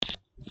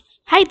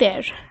Hi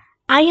there,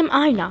 I am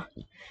Arna.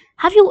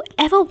 Have you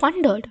ever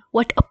wondered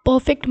what a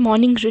perfect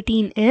morning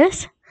routine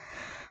is?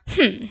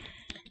 Hmm,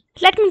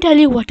 let me tell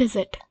you what is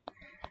it.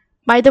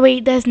 By the way,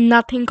 there's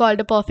nothing called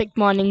a perfect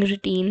morning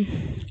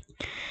routine.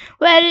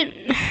 Well,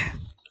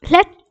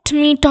 let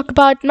me talk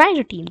about my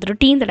routine, the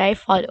routine that I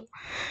follow.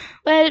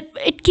 Well,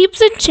 it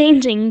keeps on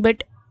changing,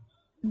 but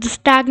the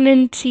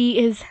stagnancy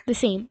is the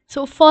same.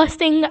 So first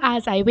thing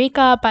as I wake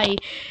up, I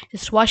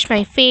just wash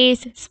my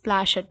face,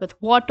 splash it with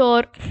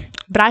water,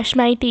 brush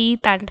my teeth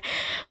and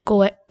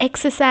go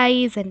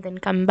exercise and then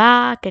come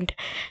back and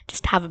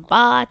just have a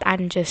bath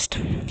and just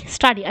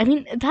study. I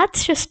mean,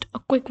 that's just a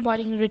quick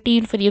morning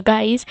routine for you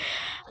guys,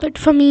 but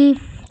for me,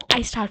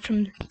 I start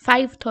from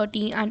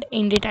 5:30 and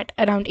end it at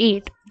around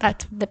 8.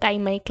 That's the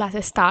time my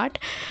classes start.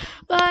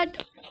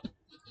 But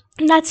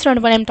that's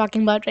not what I'm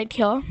talking about right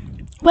here.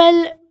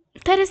 Well,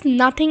 there is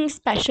nothing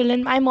special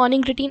in my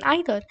morning routine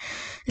either.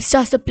 It's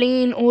just a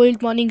plain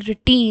old morning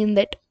routine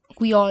that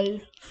we all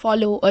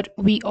follow or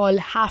we all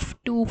have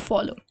to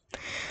follow.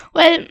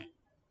 Well,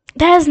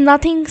 there's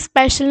nothing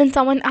special in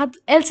someone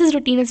else's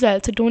routine as well,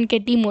 so don't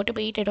get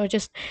demotivated or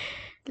just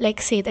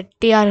like say that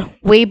they are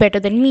way better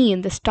than me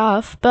in the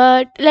stuff.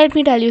 But let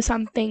me tell you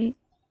something,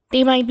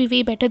 they might be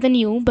way better than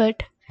you,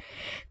 but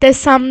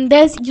there's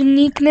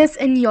uniqueness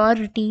in your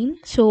routine,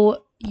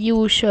 so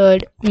you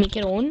should make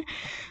your own.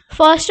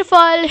 First of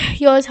all,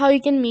 here's how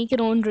you can make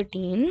your own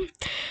routine.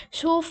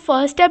 So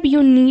first step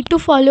you need to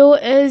follow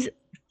is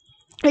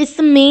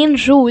the main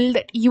rule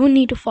that you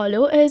need to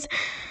follow is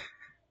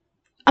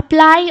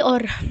apply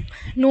or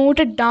note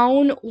it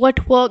down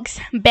what works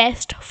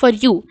best for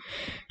you.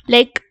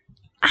 Like,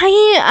 I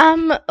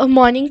am a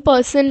morning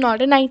person,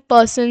 not a night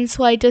person,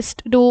 so I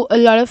just do a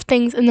lot of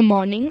things in the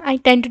morning. I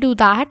tend to do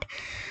that.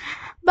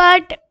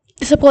 But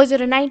suppose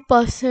you're a night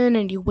person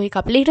and you wake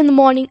up late in the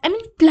morning, I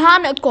mean,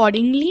 plan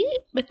accordingly,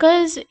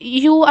 because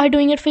you are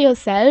doing it for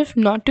yourself,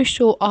 not to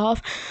show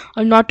off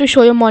or not to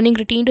show your morning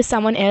routine to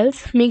someone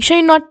else. Make sure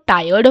you're not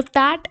tired of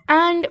that.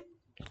 And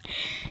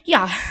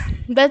yeah,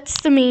 that's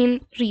the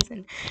main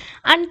reason.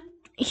 And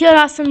here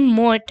are some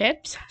more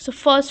tips. So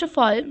first of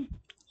all,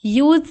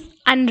 use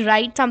and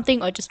write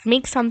something or just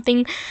make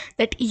something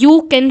that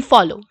you can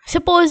follow.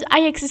 Suppose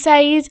I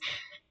exercise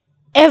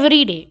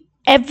every day,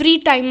 every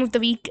time of the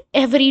week,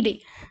 every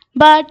day,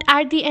 but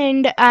at the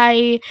end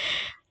I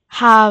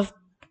have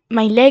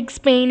my legs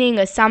paining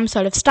or some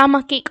sort of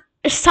stomach ache,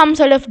 some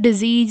sort of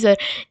disease or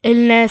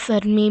illness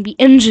or maybe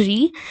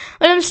injury,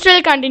 but I'm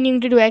still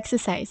continuing to do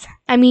exercise.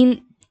 I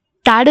mean,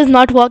 that is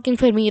not working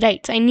for me,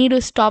 right? So I need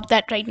to stop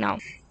that right now.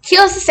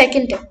 Here's the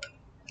second tip.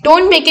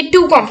 Don't make it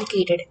too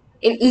complicated.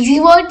 In easy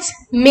words,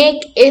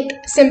 make it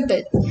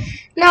simple.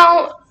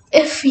 Now,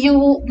 if you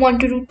want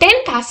to do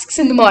 10 tasks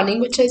in the morning,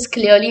 which is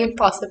clearly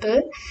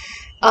impossible,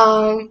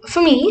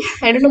 for me,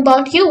 I don't know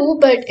about you,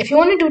 but if you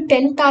want to do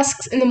 10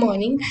 tasks in the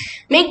morning,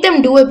 make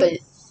them doable.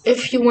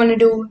 If you want to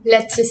do,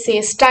 let's just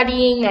say,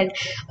 studying and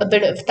a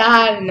bit of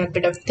that and a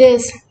bit of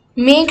this,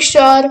 make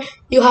sure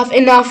you have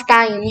enough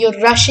time. You're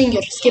rushing,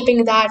 you're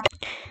skipping that.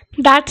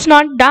 That's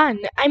not done.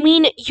 I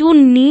mean, you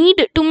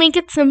need to make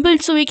it simple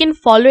so we can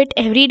follow it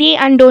every day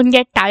and don't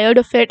get tired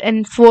of it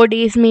in 4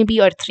 days,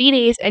 maybe, or 3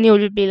 days, and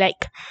you'll be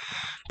like,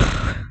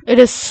 it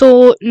is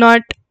so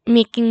not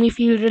making me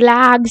feel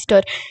relaxed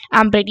or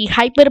I'm pretty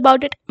hyper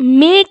about it.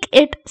 Make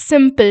it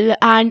simple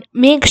and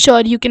make sure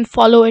you can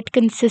follow it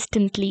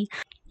consistently.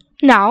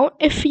 Now,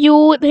 if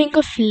you think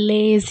of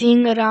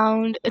lazing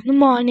around in the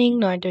morning,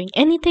 not doing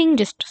anything,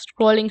 just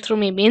scrolling through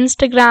maybe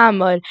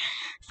Instagram or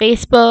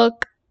Facebook,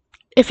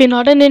 if you're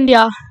not in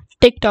India,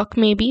 TikTok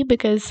maybe,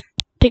 because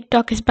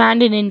TikTok is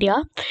banned in India.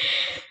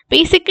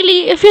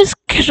 Basically, if you're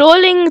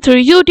scrolling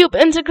through YouTube,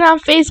 Instagram,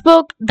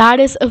 Facebook, that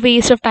is a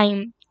waste of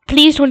time.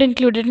 Please don't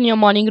include it in your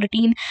morning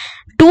routine.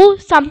 Do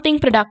something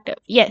productive.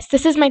 Yes,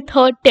 this is my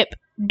third tip.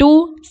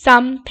 Do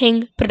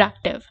something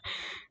productive.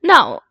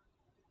 Now,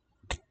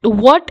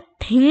 what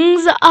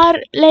things are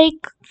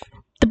like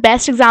the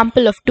best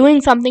example of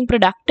doing something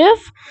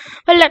productive?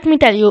 Well, let me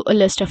tell you a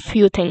list of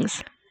few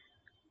things.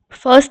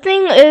 First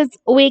thing is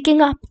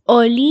waking up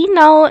early.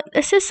 Now,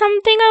 this is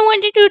something I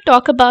wanted to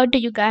talk about to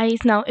you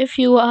guys. Now, if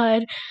you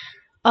are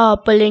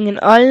pulling an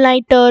all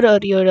nighter or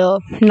you're a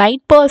night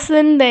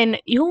person, then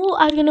you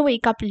are gonna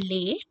wake up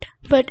late.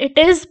 But it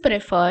is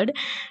preferred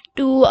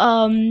to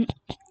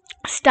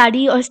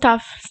do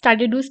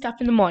stuff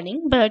in the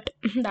morning. But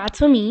that's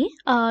for me.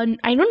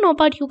 I don't know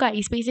about you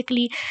guys.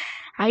 Basically,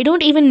 I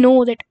don't even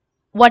know that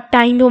what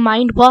time your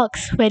mind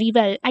works very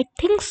well. I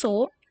think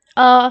so.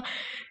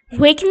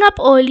 Waking up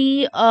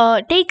early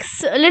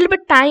takes a little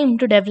bit time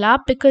to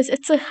develop because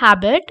it's a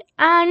habit,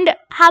 and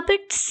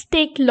habits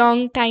take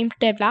long time to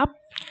develop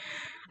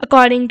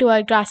according to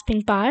our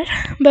grasping power.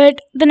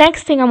 But the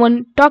next thing I want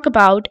to talk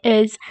about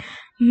is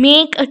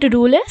make a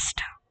to-do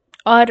list.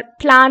 or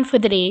plan for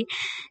the day.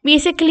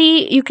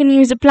 Basically, you can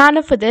use a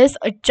planner for this,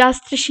 or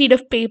just a sheet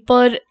of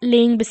paper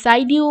laying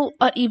beside you,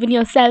 or even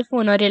your cell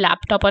phone or your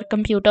laptop or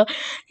computer.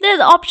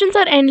 The options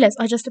are endless,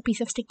 or just a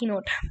piece of sticky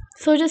note.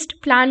 So just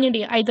plan your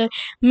day. Either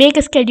make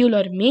a schedule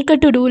or make a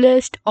to do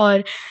list,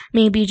 or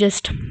maybe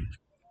just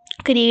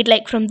create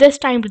like from this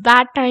time to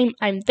that time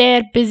I'm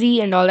there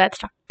busy and all that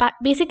stuff. But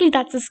basically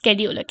that's a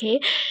schedule, okay?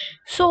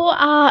 So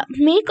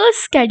make a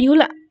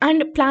schedule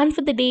and plan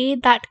for the day.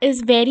 That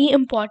is very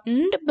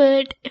important.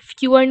 But if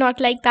you are not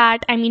like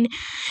that, I mean,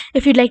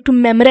 if you'd like to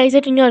memorize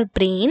it in your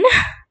brain,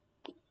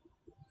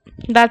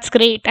 that's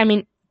great. I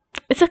mean,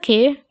 it's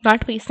okay,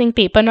 not wasting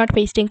paper, not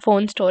wasting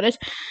phone storage.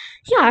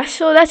 Yeah,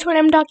 so that's what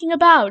I'm talking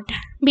about.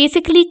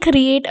 Basically,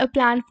 create a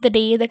plan for the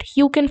day that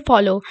you can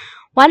follow.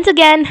 Once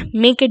again,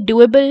 make it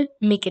doable,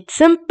 make it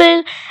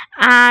simple,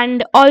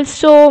 and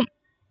also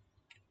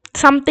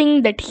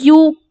something that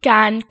you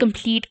can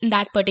complete in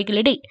that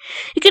particular day.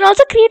 You can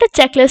also create a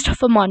checklist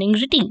for morning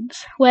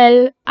routines.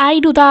 Well, I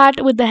do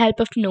that with the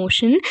help of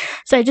Notion.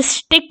 So I just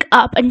stick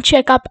up and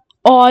check up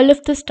all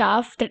of the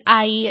stuff that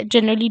I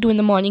generally do in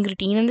the morning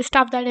routine, and the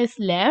stuff that is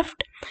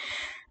left,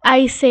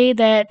 I say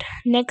that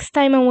next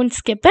time I won't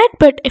skip it,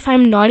 but if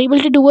I'm not able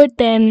to do it,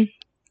 then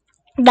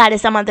that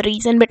is some other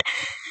reason. But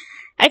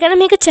I gotta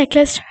make a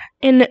checklist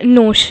in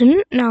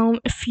Notion. Now,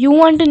 if you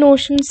want a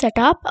Notion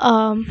setup,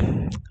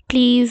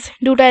 please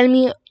do tell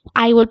me.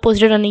 I will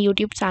post it on a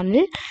YouTube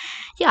channel.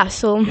 Yeah,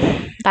 so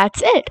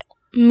that's it.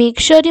 Make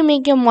sure you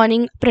make your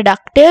morning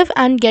productive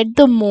and get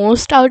the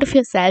most out of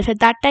yourself at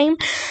that time,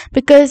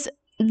 because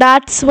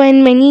that's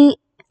when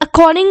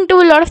according to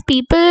a lot of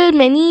people,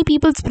 many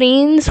people's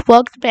brains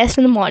work best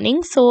in the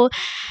morning. So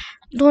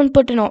don't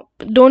pull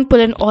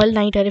an all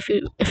nighter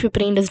if your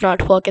brain does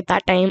not work at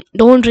that time.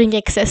 Don't drink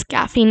excess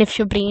caffeine if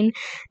your brain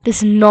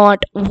is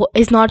not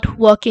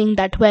working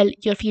that well.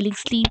 You're feeling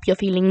sleep, you're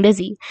feeling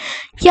dizzy.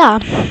 Yeah,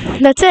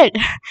 that's it.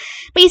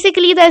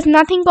 Basically, there's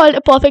nothing called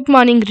a perfect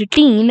morning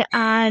routine.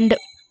 And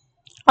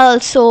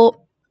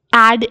also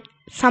add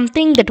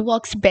something that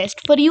works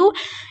best for you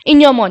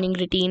in your morning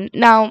routine.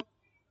 Now,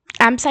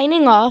 I'm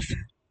signing off.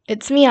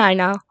 It's me,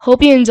 Arna.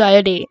 Hope you enjoy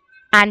your day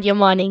and your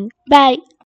morning. Bye.